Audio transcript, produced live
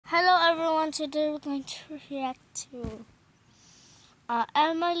everyone, today we're going to react to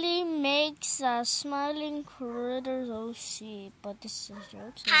Emily makes smiling critters OC, but this is a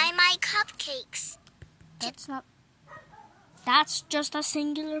joke. So Hi, my cupcakes. That's just a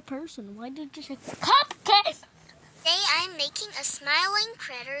singular person. Why did you say cupcake? Today I'm making a smiling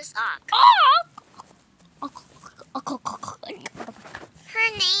critters awk. Her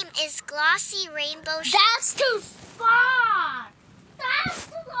name is Glossy Rainbow. That's too far. That's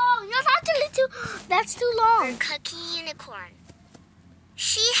too long. That's too long. Her cookie unicorn.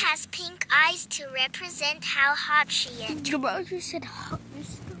 She has pink eyes to represent how hot she is. You said hot.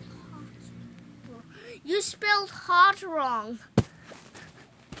 You spelled hot wrong.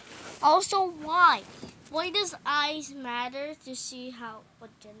 Also, why? Why does eyes matter to see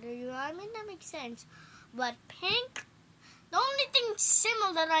what gender you are? I mean, that makes sense. But pink, the only thing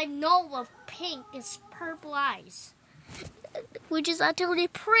similar that I know of pink is purple eyes, which is actually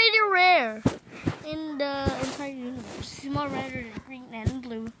pretty rare in the entire universe. It's more rare than green and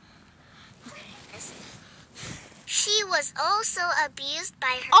blue. Okay. She was also abused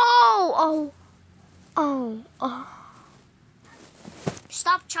by her. Oh.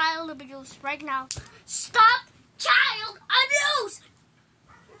 Stop child abuse right now. Stop child abuse!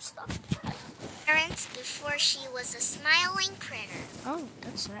 Stop child. Parents before she was a smiling critter. Oh,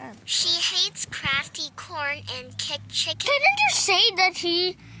 that's sad. She hates crafty corn and kicked chicken. Didn't you say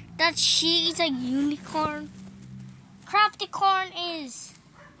that she's a unicorn? Crafty corn is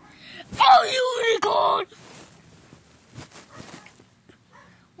a unicorn!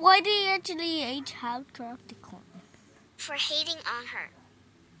 Why do you actually have crafty corn? For hating on her.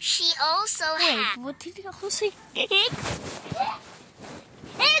 She also had... Wait, what did you also say? Chicken!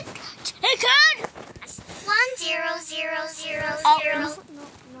 10000.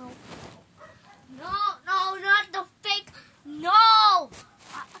 No, not the fake. No!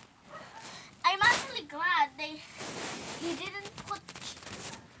 I'm actually glad he didn't put...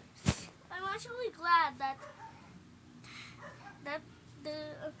 I'm actually glad that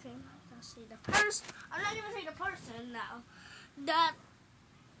okay, I'll say the person. I'm not gonna say the person now. That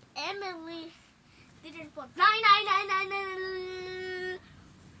Emily didn't put 99999.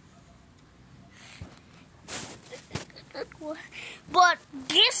 But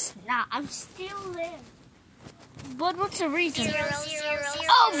guess now, I'm still there. But what's the reason? 000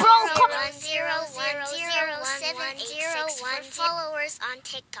 followers on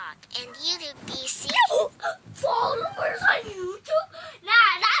TikTok and YouTube BC. Followers on YouTube?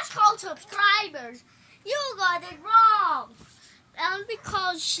 Nah, that's called subscribers. You got it wrong. And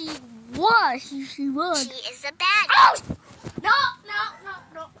because she was. She is a bad. Oh! No.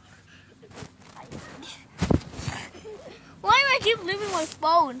 Why do I keep leaving my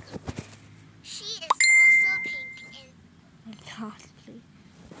phone? She is also pink and... Oh my God, please.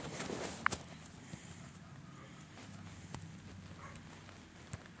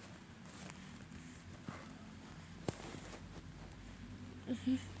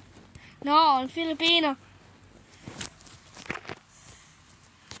 No, I'm Filipino.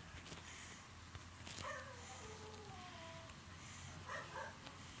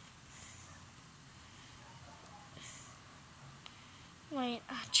 Wait,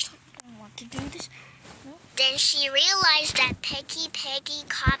 actually, I don't want to do this. No. Then she realized that Peggy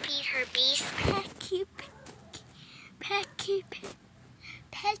copied her beast. Peggy.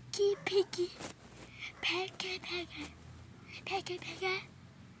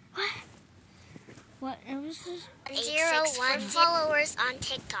 What? It was this? 01 followers on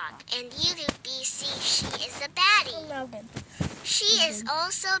TikTok and YouTube BC. She is a baddie. 11. She is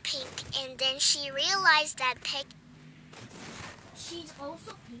also pink, and then she realized that She's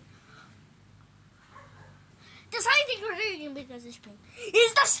also pink. The scientific reason because it's pink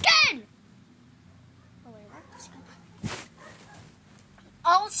is the skin. Oh wait, not the skin.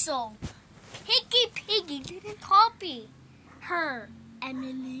 Also, Piggy didn't copy her.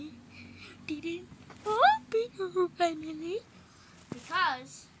 Emily didn't copy her. Emily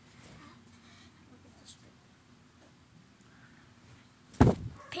because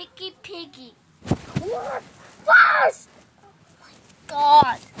Piggy. What? Fast!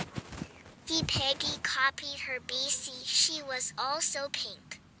 God. Peggy copied her BC. She was also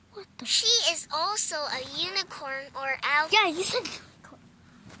pink. What the? She is also a unicorn or alpha. Yeah, you said unicorn.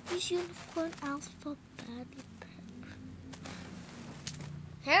 Is unicorn alphabet?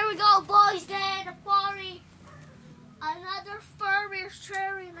 Here we go, boys. Then the furry. Another furry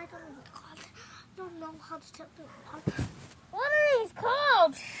cherry. And I don't know how to tell them. What are these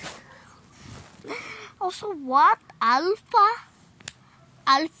called? Also, what?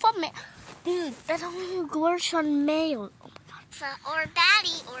 Alpha male. Dude, that only works on male. Oh my God. Or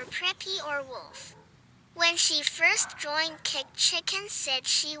baddie or pretty. Happy or Wolf. When she first joined Kick, Chicken said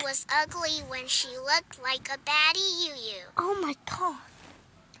she was ugly when she looked like a baddie Yu-Yu. Oh my god.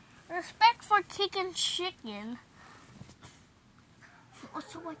 Respect for Kicking Chicken.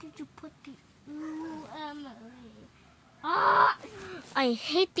 Also, why did you put the ooh, Emily? Ah! I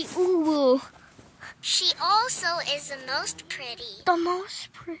hate the ooh. She also is the most pretty. The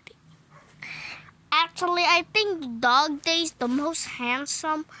most pretty. Actually, I think Dog Day's the most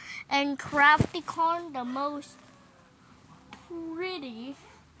handsome and Crafty Corn the most pretty.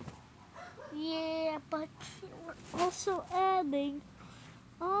 Yeah, but we're also adding.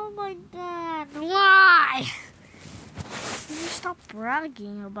 Oh my god, why? Can you stop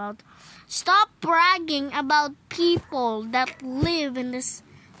bragging about people that live in this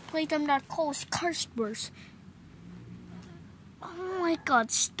playtime that calls curse words. Oh my god,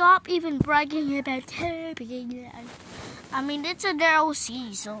 stop even bragging about happy. I mean, it's a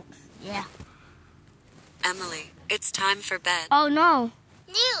DLC, so yeah. Emily, it's time for bed. Oh no.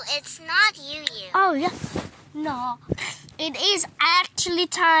 No, it's not Yu-Yu. Oh yeah. No, it is actually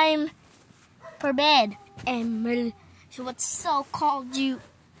time for bed, Emily. So what's so called you,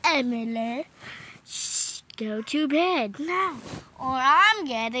 Emily? Shh, go to bed now, or I'm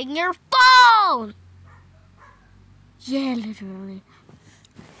getting your phone. Yeah, literally.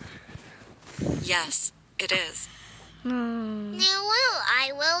 Yes, it is. No. No,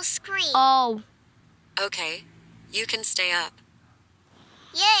 I will scream. Oh. Okay, you can stay up.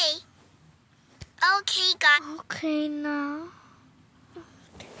 Yay. Okay, got. Okay now.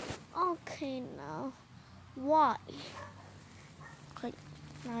 Okay now. Why? Okay,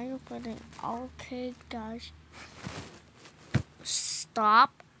 now you're putting okay guys.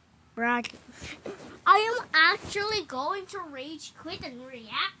 Stop bragging. I am actually going to rage quit and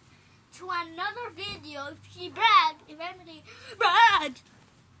react to another video if she bragged, if Emily bragged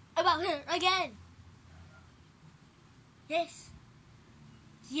about her again. Yes.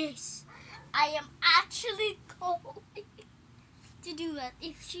 Yes. I am actually going to do that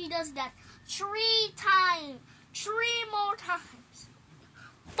if she does that 3 more times.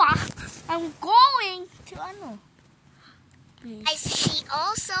 But I'm going to, I know. Please. She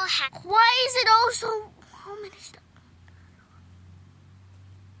also has. Why is it also, how many stuff?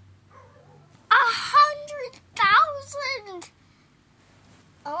 100,000!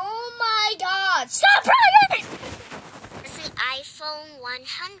 Oh my god, stop bragging! The iPhone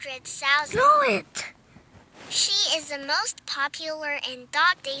 100,000. Do it! She is the most popular and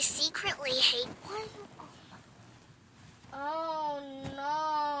they secretly hate. Why? Oh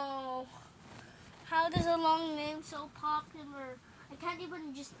no. How does a long name so popular? I can't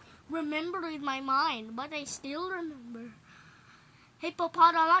even just remember it in my mind, but I still remember.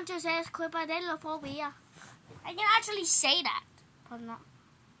 Hippopotamonstrous quadrilophobia. I can actually say that, but not.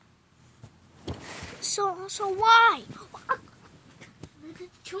 So why?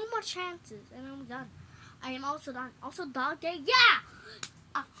 2 more chances and I'm done. I am also done. Also Dog Day, yeah!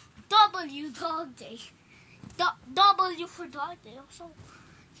 W Dog Day. W for Dog Day. Also,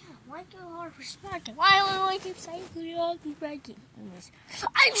 yeah, why do you always smacking? Why do I keep saying you all keep breaking?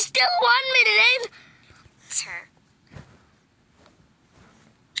 I'm still 1 minute in! It's her.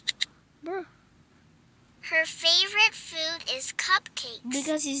 Bruh. Her favorite food is cupcakes.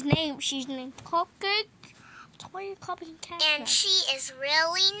 Because she's named Cupcake. So why are you copying cat? And she is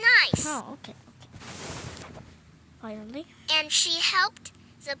really nice. Oh, okay. Finally. And she helped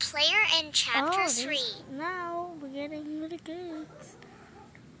the player in chapter 3. Now we're getting really good.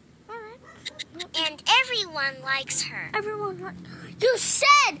 Alright. And everyone likes her. Everyone you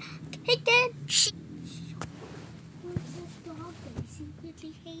said! He did! She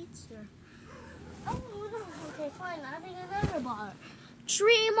secretly hates her. Oh no. Okay, fine. I think another bar.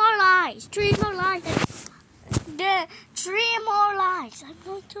 3 more lies. 3 more lies. The 3 more lies. I'm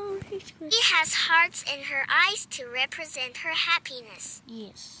going to reach it. She has hearts in her eyes to represent her happiness.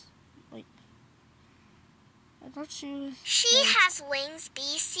 Yes. Wait. I thought she was. She has wings,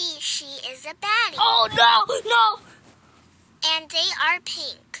 BC. She is a baddie. Oh no! And they are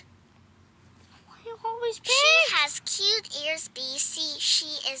pink. Why are you always pink? She has cute ears, BC.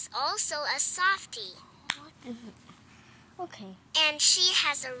 She is also a softie. What is it? Okay. And she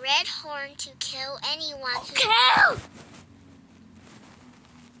has a red horn to kill anyone who... Kill!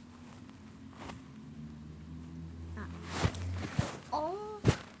 Oh,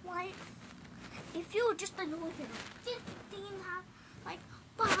 why? If you just annoy her 15 like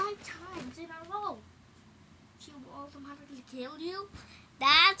 5 times in a row, she will automatically kill you.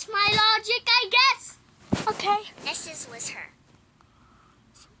 That's my logic, I guess. Okay. This was her.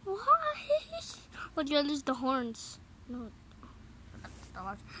 Why? But you lose the horns. No. the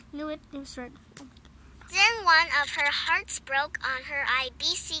watch. Knew it. Knew straight. Then one of her hearts broke on her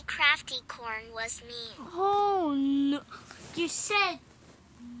IBC crafty corn was me. Oh no! You said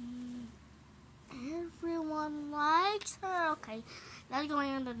everyone likes her. Okay, that's going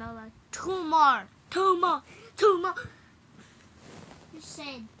on to the line. Two more. You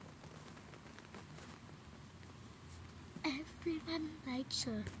said everyone likes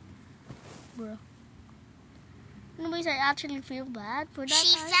her, bro. Anyways, I actually feel bad for that.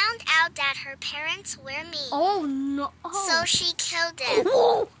 She guy. found out that her parents were mean. Oh no! So she killed them.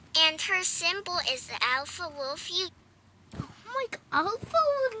 Oh. And her symbol is the alpha wolf. Oh my god, Alpha?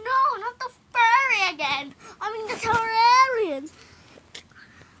 No, not the furry again. I mean the Terrarians.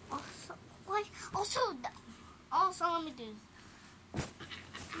 Also, why? Also, let me do.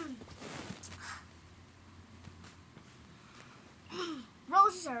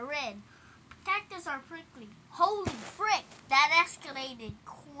 Roses are red. Cactus are prickly. Holy frick! That escalated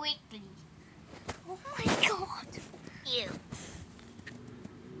quickly. Oh my god. You.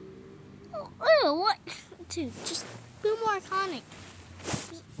 Oh, what? Dude, just be more iconic.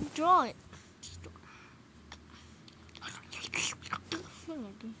 Just draw it. Just draw. Oh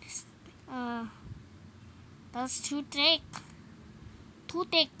my goodness. That's too thick. Too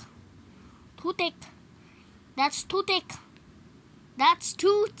thick. Too thick. That's too thick. That's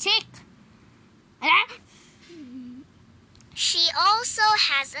too thick. She also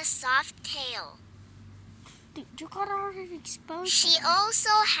has a soft tail. Dude, you got already exposed. She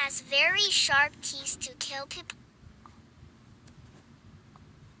also has very sharp teeth to kill people.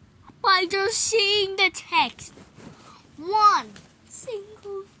 By just seeing the text. 1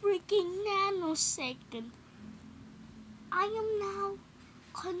 single freaking nanosecond. I am now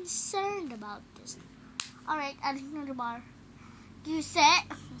concerned about this. Alright, adding another bar. You said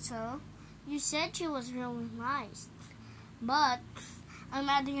she was really nice. But I'm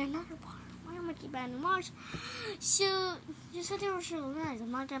adding another bar. Why am I keep adding bars? So you said it was really nice.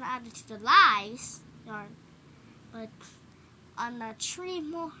 I'm not gonna add it to the lies yarn. But on the 3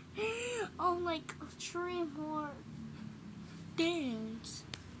 more like 3 more things.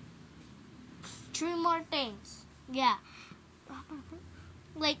 3 more things. Yeah.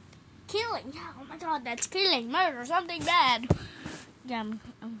 Like killing. Yeah, oh my god, that's killing, murder, something bad. Yeah, I'm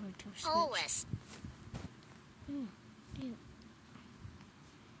going to switch. Always. Ew.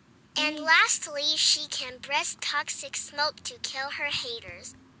 And lastly, she can breath toxic smoke to kill her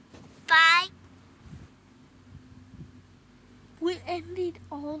haters. Bye. We ended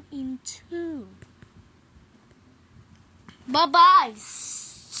all in 2. Bye-bye.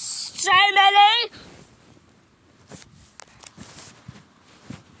 Family.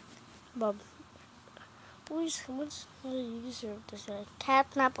 Bob. What's the user of this?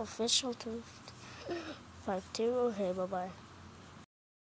 Catnap official 252. Okay, bye-bye.